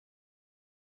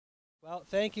Well,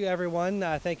 thank you everyone.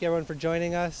 Thank you everyone for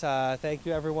joining us. Thank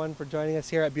you everyone for joining us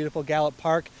here at beautiful Gallup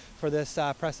Park for this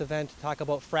press event to talk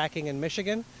about fracking in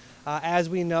Michigan. As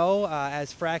we know,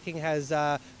 as fracking has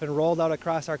been rolled out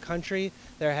across our country,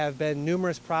 there have been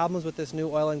numerous problems with this new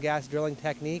oil and gas drilling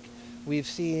technique. We've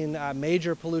seen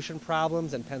major pollution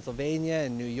problems in Pennsylvania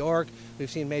and New York. We've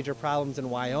seen major problems in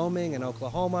Wyoming and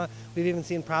Oklahoma. We've even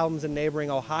seen problems in neighboring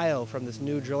Ohio from this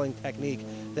new drilling technique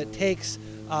that takes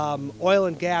oil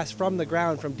and gas from the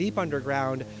ground, from deep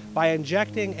underground, by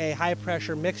injecting a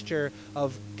high-pressure mixture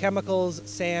of chemicals,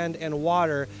 sand, and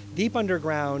water deep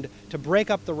underground to break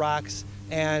up the rocks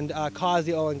and cause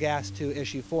the oil and gas to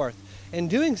issue forth. In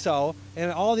doing so, in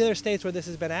all the other states where this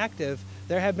has been active,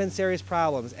 there have been serious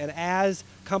problems. And as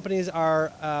companies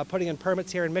are putting in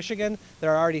permits here in Michigan,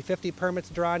 there are already 50 permits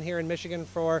drawn here in Michigan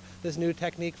for this new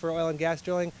technique for oil and gas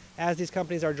drilling. As these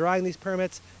companies are drawing these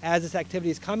permits, as this activity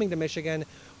is coming to Michigan,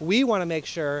 we want to make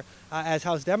sure, as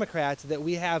House Democrats, that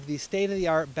we have the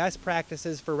state-of-the-art best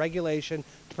practices for regulation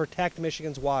to protect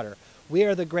Michigan's water. We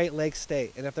are the Great Lakes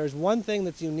state, and if there's one thing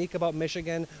that's unique about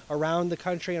Michigan around the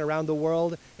country and around the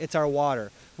world, it's our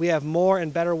water. We have more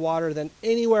and better water than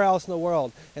anywhere else in the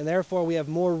world, and therefore we have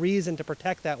more reason to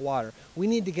protect that water. We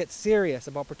need to get serious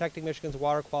about protecting Michigan's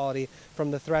water quality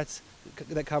from the threats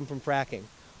that come from fracking.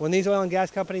 When these oil and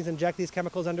gas companies inject these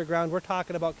chemicals underground, we're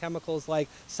talking about chemicals like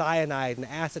cyanide and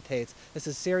acetates. This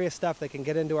is serious stuff that can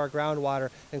get into our groundwater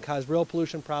and cause real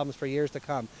pollution problems for years to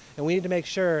come. And we need to make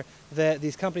sure that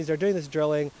these companies that are doing this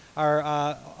drilling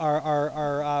are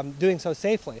doing so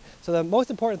safely. So the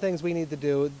most important things we need to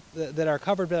do that are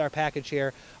covered with our package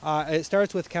here, it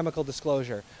starts with chemical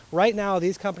disclosure. Right now,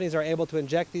 these companies are able to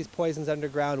inject these poisons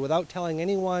underground without telling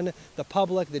anyone, the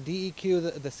public, the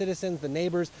DEQ, the citizens, the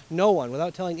neighbors, no one,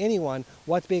 without telling anyone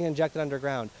what's being injected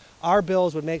underground. Our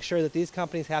bills would make sure that these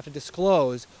companies have to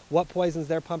disclose what poisons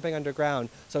they're pumping underground.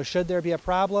 So should there be a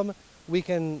problem, we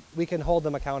can hold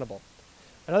them accountable.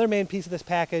 Another main piece of this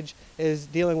package is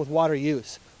dealing with water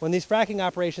use. When these fracking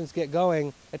operations get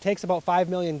going, it takes about 5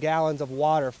 million gallons of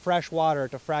water, fresh water,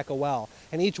 to frack a well.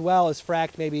 And each well is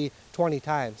fracked maybe 20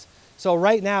 times. So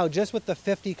right now, just with the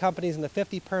 50 companies and the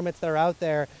 50 permits that are out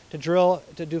there to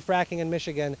do fracking in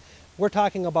Michigan, we're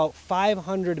talking about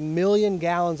 500 million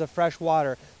gallons of fresh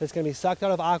water that's going to be sucked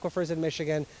out of aquifers in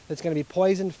Michigan that's going to be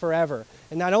poisoned forever.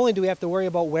 And not only do we have to worry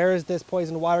about where is this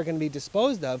poisoned water going to be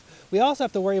disposed of, we also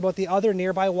have to worry about the other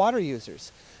nearby water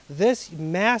users. This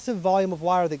massive volume of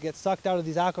water that gets sucked out of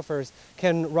these aquifers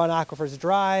can run aquifers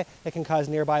dry. It can cause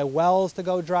nearby wells to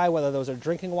go dry, whether those are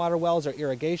drinking water wells or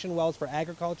irrigation wells for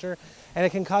agriculture. And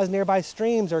it can cause nearby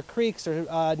streams or creeks or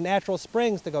natural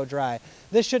springs to go dry.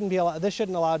 This shouldn't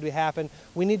allow to happen.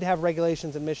 We need to have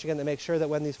regulations in Michigan that make sure that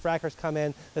when these frackers come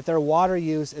in, that their water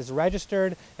use is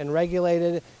registered and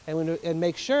regulated, and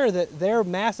make sure that their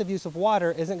massive use of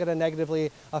water isn't going to negatively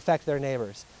affect their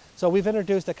neighbors. So we've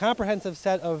introduced a comprehensive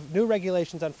set of new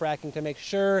regulations on fracking to make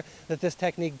sure that this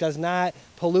technique does not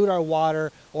pollute our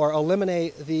water or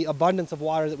eliminate the abundance of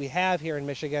water that we have here in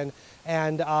Michigan.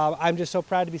 And I'm just so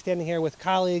proud to be standing here with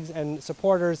colleagues and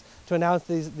supporters to announce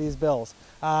these bills.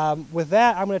 With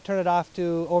that, I'm going to turn it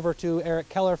over to Eric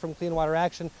Keller from Clean Water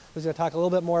Action, who's going to talk a little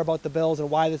bit more about the bills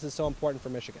and why this is so important for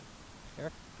Michigan.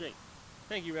 Eric? Great.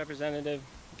 Thank you, Representative.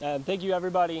 Thank you,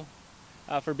 everybody,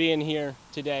 for being here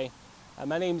today.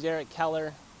 My name's Eric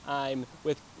Keller. I'm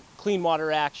with Clean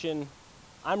Water Action.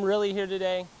 I'm really here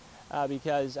today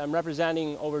because I'm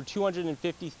representing over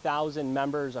 250,000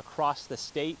 members across the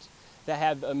state that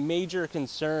have a major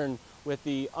concern with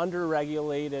the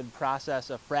under-regulated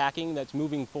process of fracking that's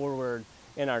moving forward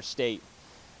in our state.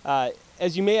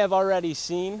 As you may have already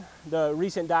seen, the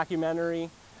recent documentary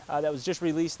that was just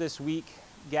released this week,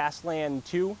 Gasland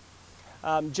 2,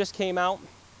 just came out.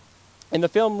 And the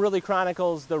film really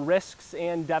chronicles the risks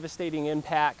and devastating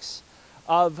impacts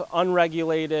of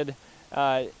unregulated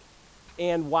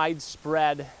and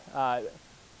widespread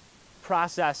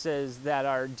processes that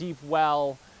are deep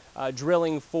well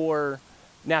drilling for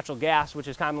natural gas, which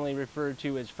is commonly referred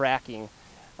to as fracking.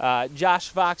 Josh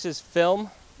Fox's film,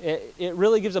 it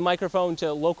really gives a microphone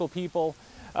to local people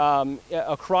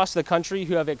across the country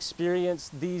who have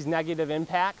experienced these negative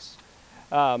impacts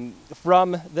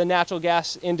from the natural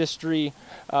gas industry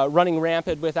running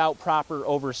rampant without proper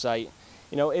oversight.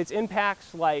 You know, its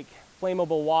impacts like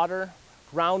flammable water,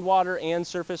 groundwater and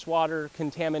surface water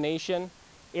contamination,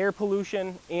 air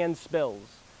pollution, and spills.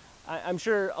 I'm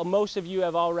sure most of you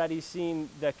have already seen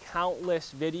the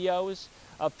countless videos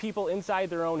of people inside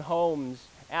their own homes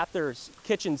at their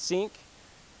kitchen sink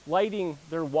lighting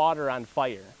their water on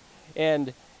fire.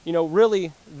 And, you know,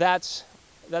 really that's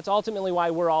that's ultimately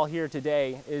why we're all here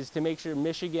today, is to make sure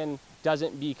Michigan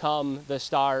doesn't become the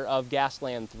star of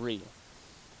Gasland 3.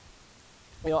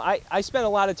 You know, I spent a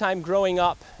lot of time growing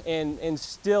up and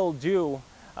still do,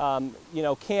 you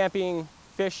know, camping,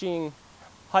 fishing,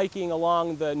 hiking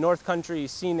along the North Country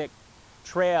Scenic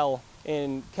Trail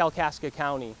in Kalkaska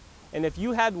County. And if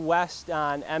you head west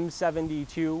on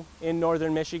M72 in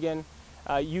northern Michigan,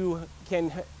 you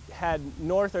can head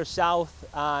north or south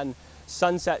on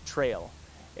Sunset Trail.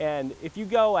 And if you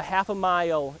go a half a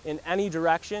mile in any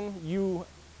direction, you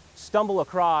stumble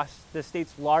across the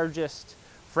state's largest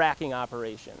fracking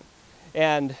operation.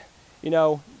 And, you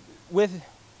know,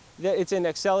 it's in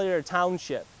Excelsior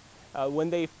Township. When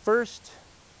they first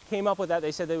came up with that,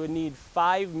 they said they would need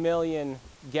 5 million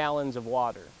gallons of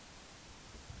water.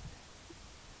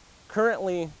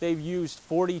 Currently, they've used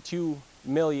 42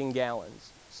 million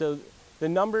gallons. So the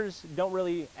numbers don't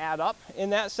really add up in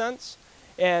that sense.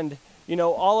 And, you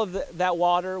know, all of that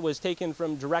water was taken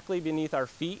from directly beneath our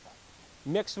feet,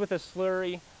 mixed with a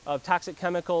slurry of toxic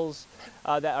chemicals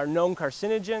that are known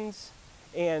carcinogens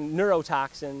and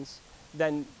neurotoxins,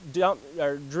 then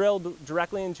drilled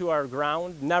directly into our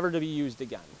ground, never to be used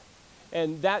again.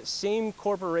 And that same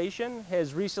corporation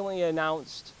has recently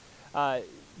announced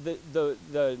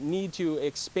the need to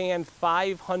expand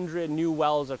 500 new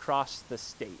wells across the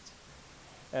state.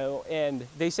 And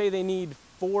they say they need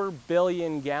 4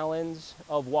 billion gallons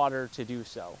of water to do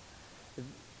so.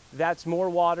 That's more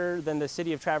water than the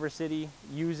city of Traverse City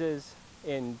uses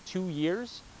in 2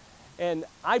 years. And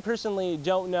I personally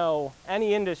don't know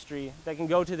any industry that can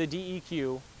go to the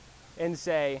DEQ and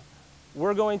say,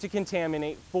 we're going to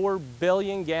contaminate 4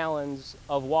 billion gallons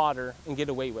of water and get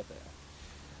away with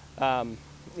it.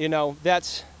 You know,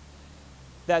 that's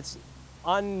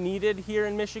unneeded here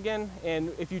in Michigan.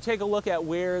 And if you take a look at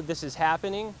where this is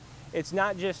happening, it's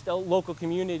not just a local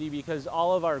community, because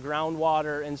all of our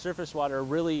groundwater and surface water are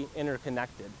really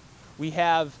interconnected. We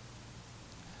have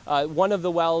one of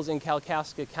the wells in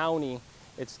Kalkaska County.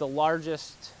 It's the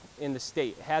largest in the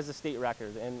state. It has a state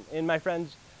record. And my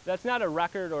friends, that's not a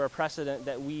record or a precedent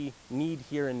that we need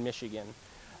here in Michigan.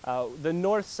 The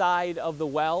north side of the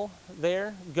well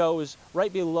there goes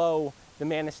right below the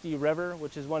Manistee River,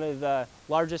 which is one of the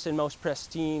largest and most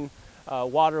pristine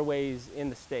waterways in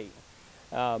the state.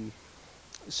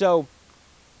 So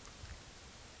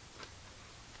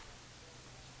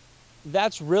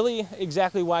that's really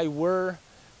exactly why we're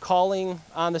calling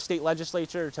on the state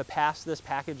legislature to pass this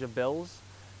package of bills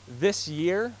this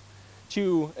year,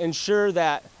 to ensure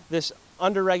that this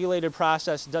underregulated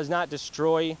process does not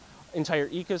destroy entire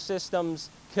ecosystems,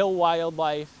 kill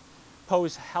wildlife,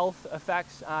 pose health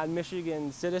effects on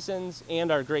Michigan citizens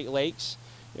and our Great Lakes.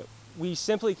 You know, we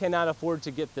simply cannot afford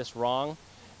to get this wrong.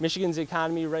 Michigan's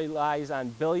economy relies on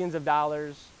billions of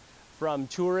dollars from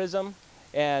tourism,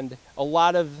 and a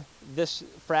lot of this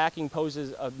fracking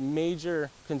poses a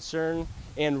major concern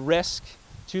and risk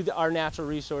to our natural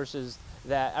resources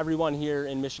that everyone here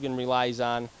in Michigan relies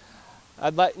on.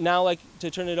 I'd now like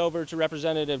to turn it over to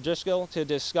Representative Driskell to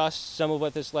discuss some of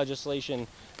what this legislation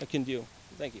can do.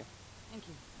 Thank you. Thank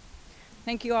you.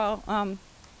 Thank you all.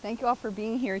 Thank you all for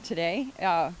being here today.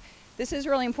 This is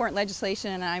really important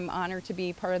legislation, and I'm honored to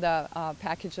be part of the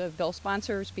package of bill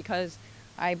sponsors, because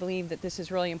I believe that this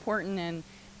is really important, and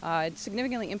it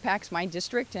significantly impacts my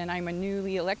district. And I'm a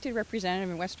newly elected representative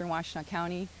in Western Washtenaw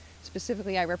County.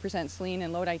 Specifically, I represent Saline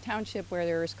and Lodi Township, where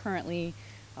there is currently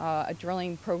a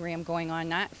drilling program going on,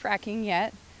 not fracking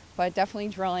yet, but definitely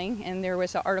drilling. And there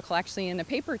was an article actually in the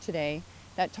paper today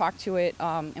that talked to it,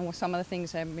 and with some of the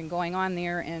things that have been going on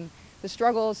there, and the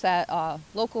struggles that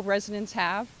local residents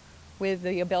have with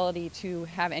the ability to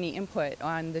have any input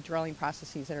on the drilling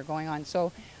processes that are going on.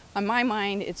 So on my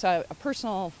mind, it's a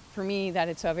personal, for me, that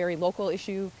it's a very local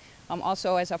issue.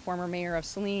 Also, as a former mayor of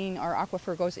Saline, our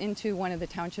aquifer goes into one of the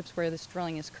townships where this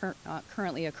drilling is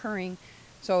currently occurring.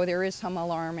 So there is some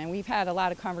alarm, and we've had a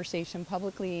lot of conversation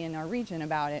publicly in our region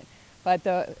about it. But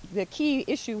the key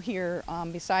issue here,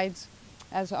 besides,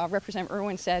 as Representative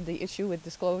Irwin said, the issue with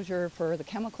disclosure for the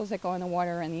chemicals that go in the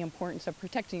water and the importance of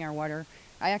protecting our water,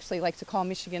 I actually like to call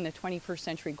Michigan the 21st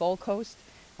century Gold Coast.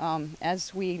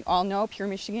 As we all know, Pure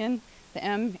Michigan, the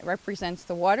M represents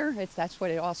the water. That's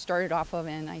what it all started off of,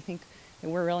 and I think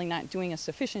that we're really not doing a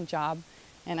sufficient job.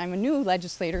 And I'm a new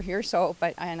legislator here,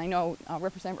 and I know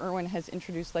Representative Irwin has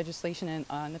introduced legislation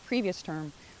in the previous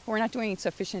term, but we're not doing a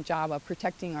sufficient job of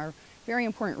protecting our very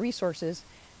important resources.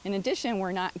 In addition,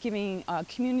 we're not giving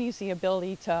communities the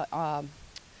ability to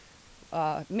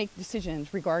make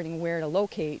decisions regarding where to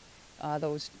locate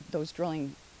those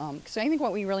drilling. So I think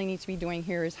what we really need to be doing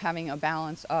here is having a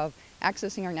balance of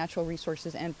accessing our natural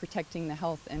resources and protecting the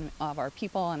health of our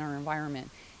people and our environment.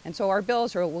 And so our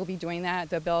bills will be doing that.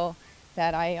 The bill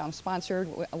that I sponsored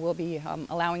will be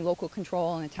allowing local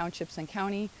control in the townships and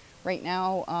county. Right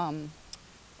now,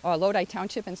 Lodi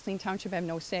Township and Saline Township have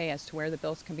no say as to where the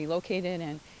bills can be located.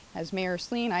 And as Mayor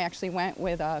Saline, I actually went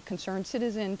with a concerned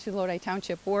citizen to the Lodi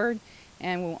Township Board,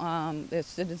 and the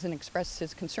citizen expressed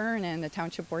his concern, and the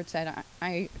Township Board said,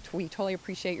 we totally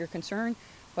appreciate your concern,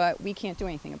 but we can't do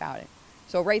anything about it.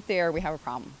 So right there, we have a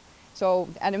problem. So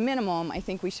at a minimum, I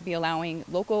think we should be allowing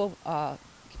local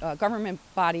government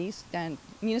bodies, and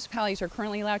municipalities are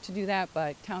currently allowed to do that,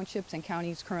 but townships and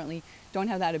counties currently don't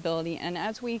have that ability. And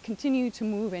as we continue to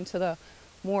move into the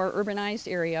more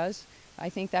urbanized areas, I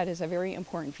think that is a very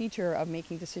important feature of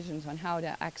making decisions on how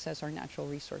to access our natural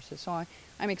resources. So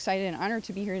I'm excited and honored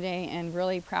to be here today, and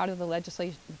really proud of the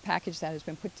legislation package that has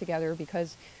been put together,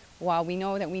 because while we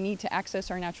know that we need to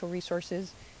access our natural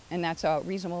resources, and that's a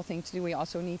reasonable thing to do, we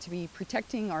also need to be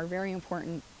protecting our very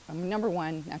important number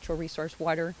one natural resource,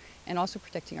 water, and also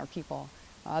protecting our people.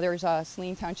 There's a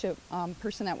Saline Township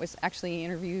person that was actually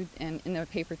interviewed in the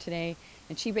paper today,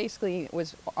 and she basically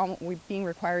was being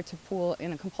required to pool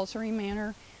in a compulsory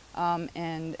manner,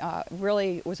 and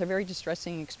really was a very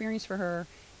distressing experience for her.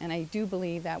 And I do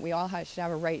believe that we all should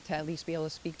have a right to at least be able to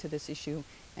speak to this issue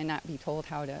and not be told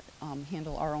how to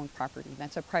handle our own property.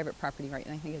 That's a private property right,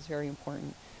 and I think it's very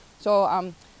important. So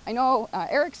I know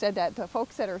Eric said that the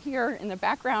folks that are here in the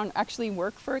background actually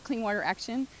work for Clean Water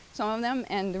Action, some of them,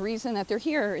 and the reason that they're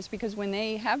here is because when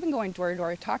they have been going door to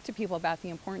door to talk to people about the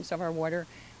importance of our water,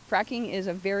 fracking is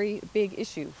a very big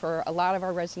issue for a lot of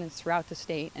our residents throughout the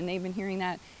state, and they've been hearing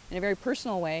that in a very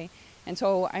personal way. And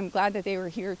so I'm glad that they were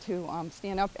here to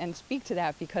stand up and speak to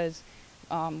that, because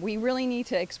we really need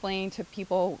to explain to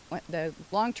people what the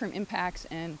long-term impacts,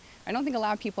 and I don't think a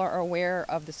lot of people are aware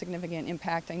of the significant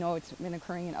impact. I know it's been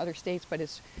occurring in other states, but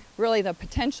it's really the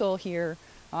potential here.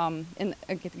 And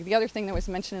the other thing that was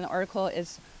mentioned in the article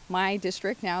is my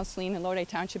district now, Saline and Lodi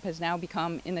Township, has now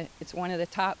become it's one of the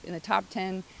top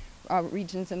 10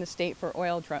 regions in the state for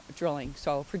oil drilling.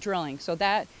 So for drilling, so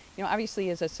that obviously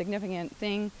is a significant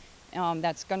thing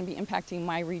that's going to be impacting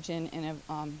my region in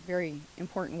a very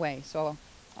important way. So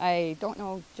I don't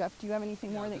know, Jeff, do you have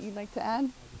anything more that you'd like to add?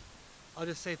 I'll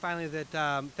just say finally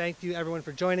that thank you everyone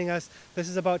for joining us. This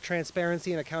is about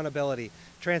transparency and accountability.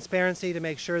 Transparency to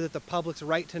make sure that the public's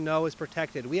right to know is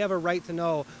protected. We have a right to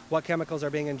know what chemicals are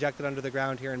being injected under the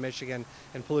ground here in Michigan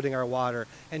and polluting our water.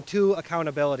 And two,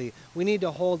 accountability. We need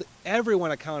to hold everyone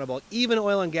accountable, even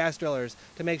oil and gas drillers,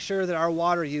 to make sure that our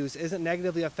water use isn't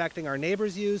negatively affecting our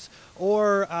neighbors' use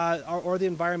or the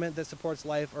environment that supports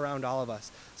life around all of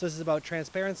us. So this is about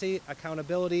transparency,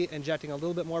 accountability, injecting a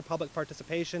little bit more public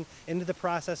participation into the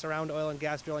process around oil and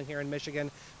gas drilling here in Michigan,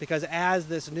 because as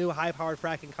this new high-powered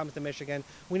fracking comes to Michigan,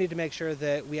 we need to make sure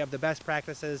that we have the best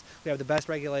practices, we have the best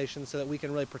regulations, so that we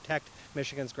can really protect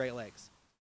Michigan's Great Lakes.